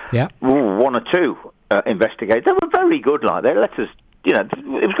 Yeah. One or two investigators. They were very good. They let us. It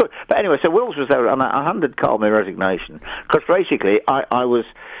was good. But anyway, so Wills was there, and I handed Carl my resignation because basically I was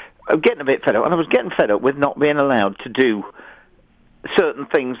getting a bit fed up, and I was getting fed up with not being allowed to do certain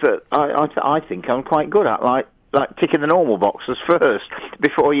things that I think I'm quite good at, like ticking the normal boxes first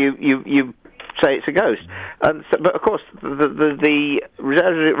before you say it's a ghost. And so, but of course, the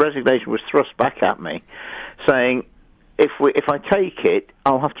resignation was thrust back at me, saying if I take it,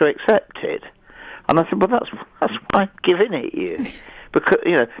 I'll have to accept it. And I said, well, that's why I'm giving it you. Because,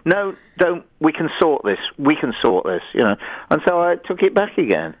 no, don't, we can sort this. And so I took it back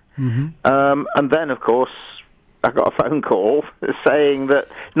again. Mm-hmm. And then, of course, I got a phone call saying that,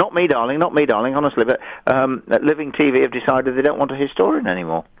 not me, darling, honestly, but that Living TV have decided they don't want a historian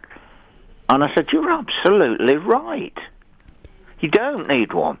anymore. And I said, you're absolutely right. You don't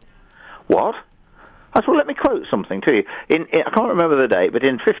need one. What? I said, well, let me quote something to you. I can't remember the date, but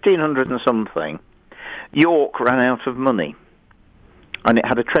in 1500 and something, York ran out of money, and it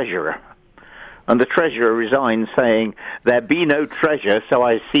had a treasurer. And the treasurer resigned, saying, there be no treasure, so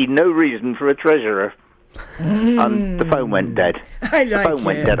I see no reason for a treasurer. And the phone went dead. The phone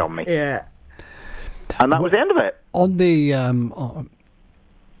went dead on me. Yeah. And that was the end of it. On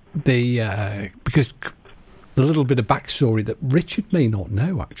because the little bit of backstory that Richard may not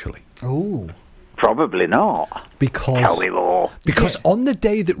know, actually. Oh. Probably not. Tell me more. Because on the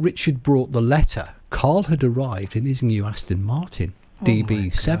day that Richard brought the letter, Carl had arrived in his new Aston Martin,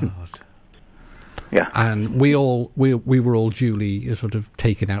 DB7. Yeah. And we were all duly sort of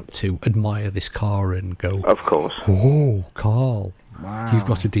taken out to admire this car and go, Of course. "Oh, Carl, Wow. you've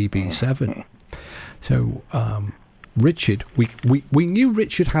got a DB7." So, Richard, we knew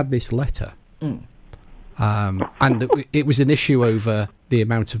Richard had this letter, and that it was an issue over the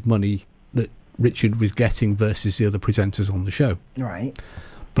amount of money that Richard was getting versus the other presenters on the show. Right.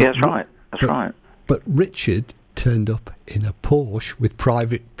 But Yeah, that's right. That's right. But Richard turned up in a Porsche with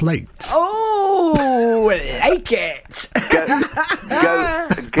private plates. Oh, like it.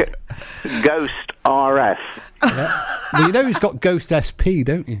 Ghost RF. Well, you know he's got Ghost SP,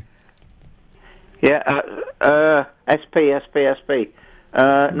 don't you? Yeah, SP.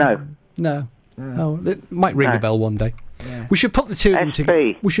 No. No. Oh, it might ring No. a bell one day. Yeah. We should put the two of them SP.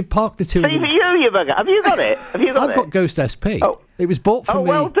 together. We should park the two of See them. for you bugger. Have you got it? Have you got I've it? got Ghost SP. Oh. It was bought for Oh, me.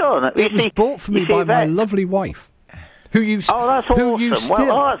 well done. It was bought for me by my lovely wife, who you Oh, that's who you awesome. still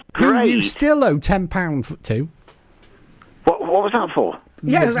Well, that's who you great. still owe £10 to. What was that for?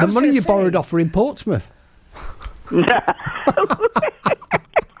 Yeah, the money you borrowed off her in Portsmouth.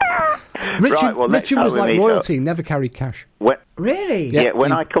 Richard, Right, well, next Richard time was we like meet royalty, never carried cash. Really? Yeah, when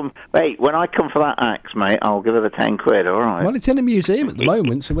he- I come for that axe, mate, I'll give her the 10 quid. All right. Well, it's in a museum at the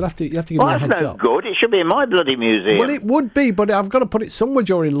moment, so you have to give me a Well, heads that's no up. good. It should be in my bloody museum. Well, it would be, but I've got to put it somewhere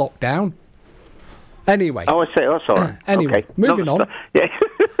during lockdown. Anyway, Oh, I see. That's all right. Anyway, okay. moving on. Yeah.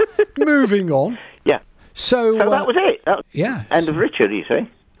 moving on. Yeah. So, So that was it. That was yeah, end of Richard, you see.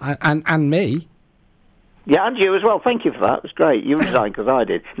 and me. Yeah, and you as well. Thank you for that. It was great. You resigned because I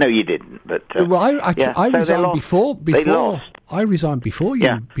did. No, you didn't. But Well, I yeah. So they resigned lost. before. They lost. I resigned before you.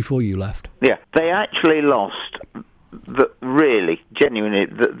 Yeah. Before you left. Yeah, they actually lost. Genuinely,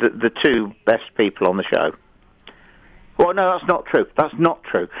 the two best people on the show. Well, no, that's not true. That's not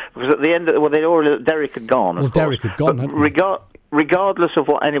true because at the end, Derek had gone. Of Well, course. Derek had gone, But hadn't he? regardless of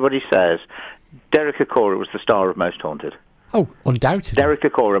what anybody says, Derek Acora was the star of Most Haunted. Oh, undoubtedly. Derek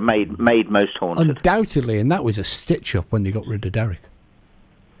Acora made Most Haunted. Undoubtedly, and that was a stitch up when they got rid of Derek.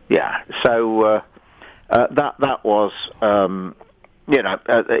 Yeah, so that was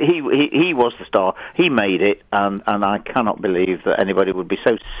he was the star. He made it, and I cannot believe that anybody would be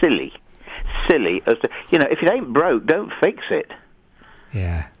so silly as to if it ain't broke, don't fix it.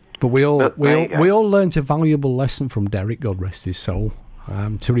 Yeah, but we all learnt a valuable lesson from Derek, God rest his soul,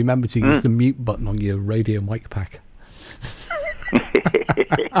 to remember to use the mute button on your radio mic pack.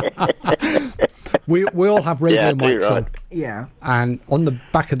 we all have radio mics right. on, Yeah. and on the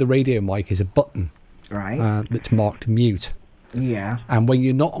back of the radio mic is a button Right. that's marked mute. Yeah. And when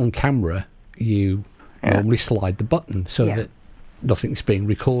you're not on camera, you normally slide the button so Yeah. that nothing's being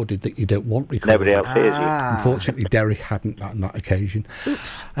recorded that you don't want recorded. Nobody else hears you. Unfortunately, Derek hadn't on that occasion,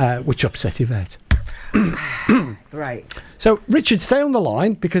 which upset Yvette. Right. So, Richard, stay on the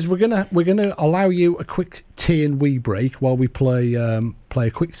line because we're gonna allow you a quick tea and wee break while we play a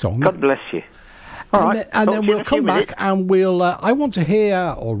quick song. God bless you. All right. And Talk then to you we'll in a few come back minutes. and we'll. I want to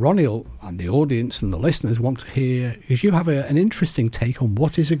hear, or Ronnie and the audience and the listeners want to hear, because you have an interesting take on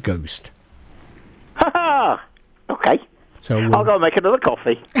what is a ghost. Ha ha! Okay. So I'll go and make another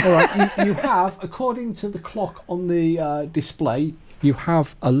coffee. all right, you have, according to the clock on the display, you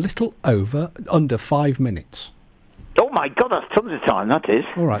have a little under 5 minutes. Oh my God, that's tons of time. That is.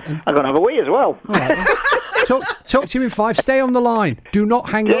 All right, then. I'm going to have a wee as well. All right, then. talk to you in 5. Stay on the line. Do not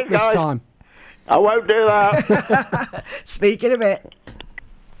hang Cheers, up this guys. time. I won't do that. Speaking of it.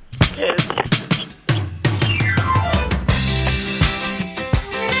 Cheers.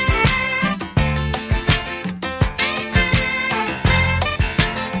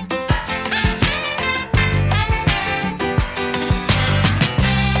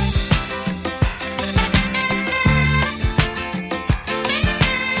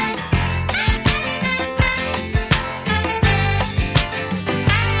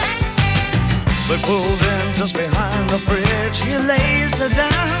 They pulled in just behind the bridge. He lays her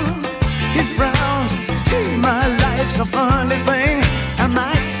down. He frowns. Gee, my life's a funny thing. Am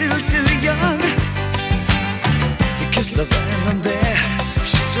I still too young? He kissed the then and there.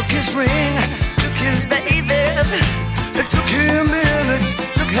 She took his ring, took his babies. It took him minutes,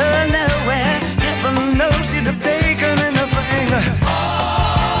 took her nowhere. Heaven knows he'd have taken anything.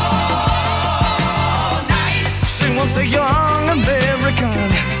 All night. She wants a young American.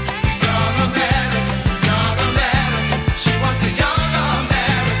 She wants the young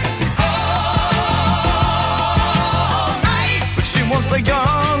American all night. But she wants the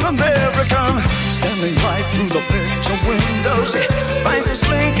young American. Standing right through the picture window, she finds a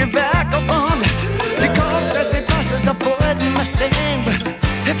slinky vagabond. He coughs as he passes a Ford Mustang.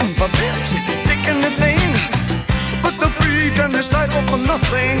 Heaven forbid she's taking anything but the freak and his life for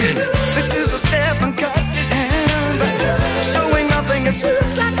nothing. This is a step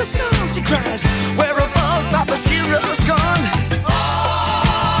the song she cries, where have all Papa's heroes gone? All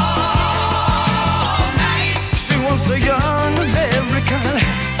night. She wants a young American.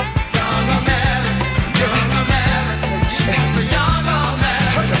 Young American. Young American. She wants the young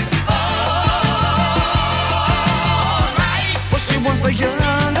American. All right. Well, she wants the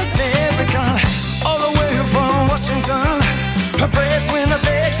young American. All the way from Washington. Her breadwinner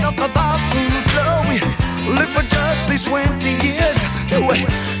begs off the bathroom floor. We live for just these 20 years till we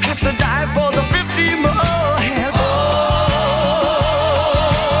have to die for the 50 more. And all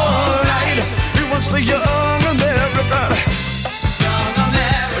right, he wants the young American. Young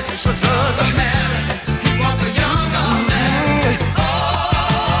American, it's a young American. He wants the young American.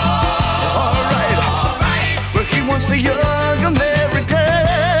 All right, but he wants the young American.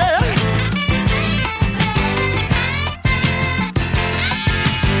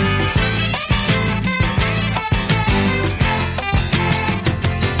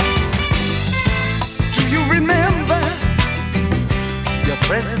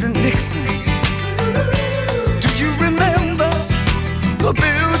 President Nixon, do you remember the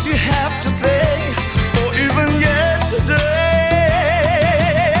bills you have to pay, or even yesterday?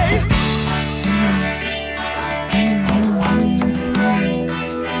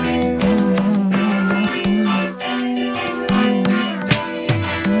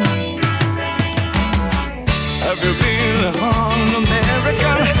 Have you been on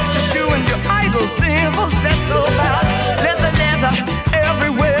America? Just you and your idle symbols, that's all about leather.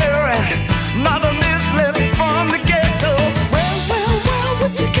 Everywhere, not a miss left from the ghetto. Well,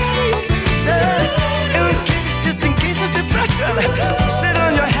 would you carry your medicine? Just in case of depression. Sit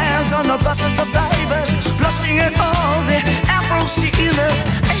on your hands on the bus of survivors, blushing at all the Afro-sealers.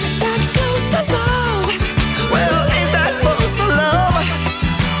 Ain't that close to love? Well, ain't that close to love?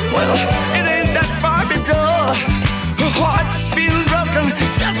 Well, it ain't that far below. Her heart's been broken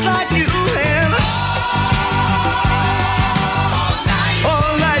just like you and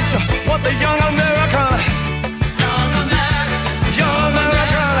what the young American, young American, young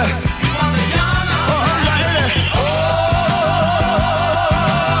American, you want the young American. All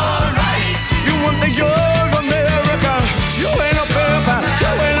right, you want the young American. You ain't a pimp,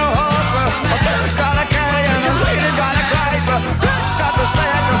 you ain't a horse. A pimp's got a caddy and a lady got a Chrysler. Rick's got the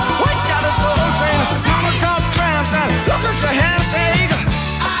stack, White's got a soul train. Mama's got tramps and look at your handshake.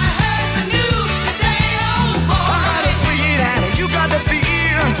 I heard the news today, oh boy. I got a sweet hand and you got the beat.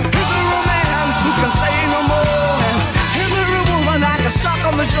 Can say no more. And there a woman I can suck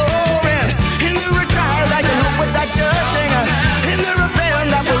on the jaw. And there a child I can hope without judging. And there a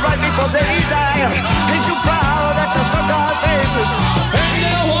band that will write before they die. Ain't you proud that you stuck our faces? Ain't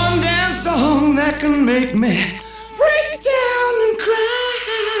there one dance song that can make me break down and cry?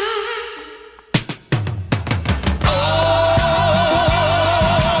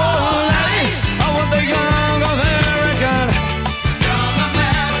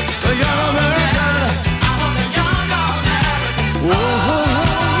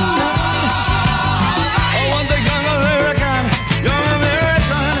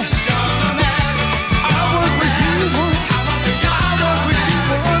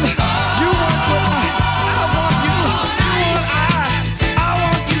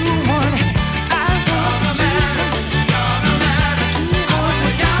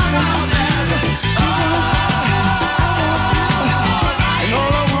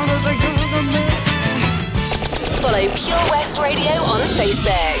 Pure West Radio on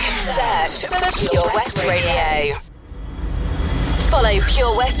Facebook. Search for Pure West Radio. Follow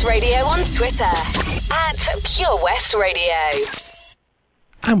Pure West Radio on Twitter @Pure West Radio.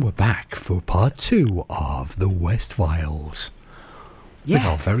 And we're back for part 2 of the West Files. With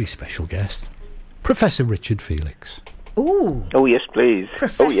our very special guest, Professor Richard Felix. Ooh. Oh, yes, please.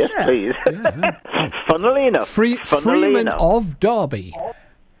 Professor. Oh, yes, please. Funnily enough. Freeman of Derby.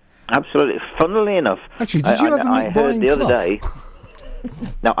 Absolutely. Funnily enough. Actually, did you ever meet Brian Clough?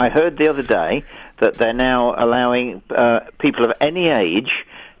 Now, I heard the other day that they're now allowing people of any age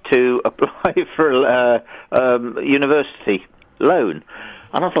to apply for a university loan.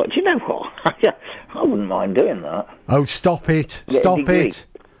 And I thought, do you know what? I wouldn't mind doing that. Oh, stop it. Stop it.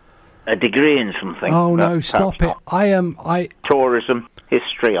 A degree in something. Oh, no, stop it. I tourism,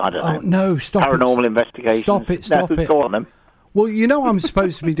 history, I don't know. Oh, no, stop it. Paranormal investigations. Stop it, stop it. Go on, then. Well, you know I'm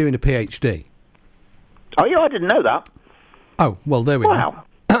supposed to be doing a PhD. Oh, yeah, I didn't know that. Oh, well, there we go.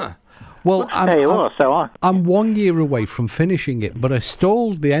 Well, I'm 1 year away from finishing it, but I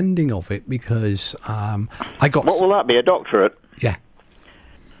stalled the ending of it because I got... What will that be, a doctorate? Yeah.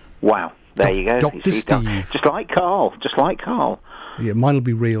 Wow, there you go. Dr. Steve. Just like Carl. Yeah, mine will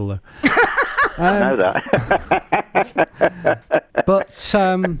be real, though. I know that. But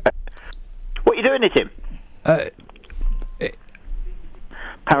What are you doing to him?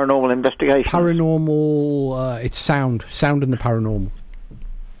 Paranormal investigation. Paranormal. It's sound and the paranormal.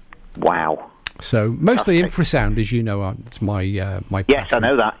 Wow. So mostly Fantastic. infrasound, as you know, it's my my. Yes, passion. I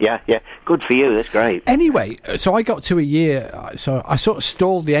know that. Yeah. Good for you. That's great. Anyway, so I got to a year. So I sort of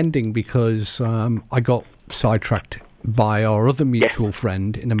stalled the ending because I got sidetracked by our other mutual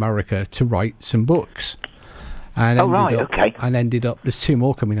friend in America to write some books, and ended up. There's 2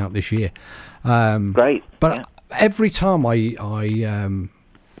 more coming out this year. Great. But every time I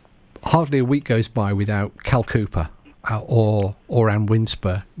hardly a week goes by without Cal Cooper or Anne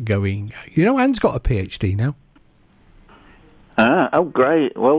Winsper going, Anne's got a PhD now. Oh, great. Well